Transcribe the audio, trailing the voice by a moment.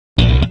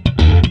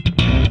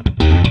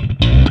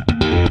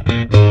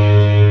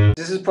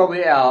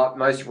probably our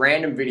most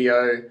random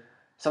video.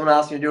 Someone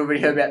asked me to do a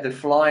video about the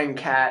flying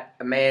cat.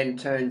 A man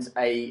turns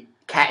a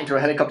cat into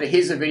a helicopter.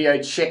 Here's the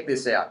video. Check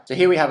this out. So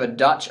here we have a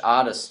Dutch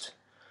artist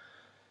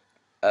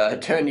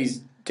turned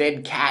his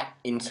dead cat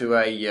into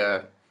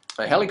a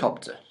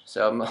helicopter.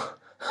 So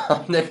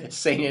I've never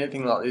seen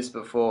anything like this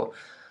before.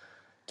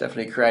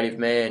 Definitely a creative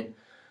man.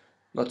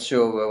 Not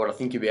sure what I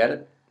think about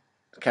it.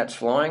 The cat's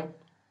flying.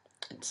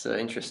 It's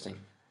interesting,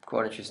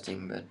 quite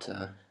interesting, but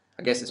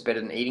I guess it's better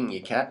than eating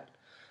your cat.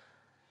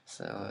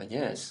 So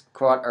yeah, it's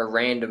quite a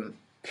random,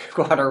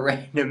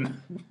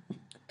 random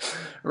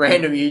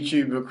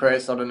YouTube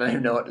request. I don't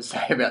even know what to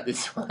say about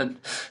this one.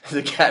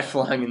 There's a cat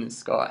flying in the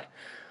sky.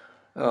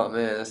 Oh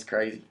man, that's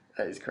crazy.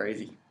 That is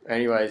crazy.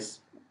 Anyways,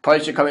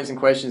 post your comments and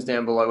questions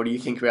down below. What do you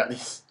think about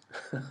this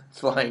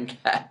flying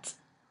cat?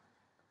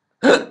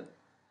 What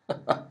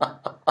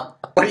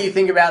do you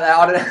think about that?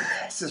 I don't know.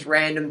 It's just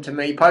random to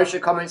me. Post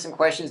your comments and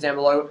questions down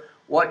below.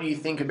 What do you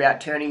think about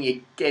turning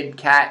your dead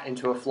cat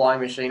into a flying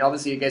machine?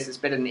 Obviously, I guess it's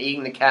better than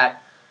eating the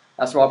cat.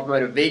 That's why I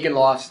promote a vegan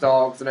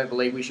lifestyle, because I don't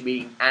believe we should be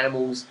eating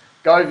animals.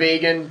 Go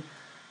vegan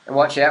and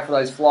watch out for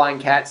those flying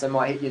cats that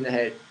might hit you in the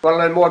head. Want to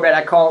learn more about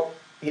our cult?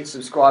 Hit the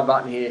subscribe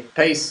button here.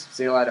 Peace.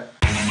 See you later.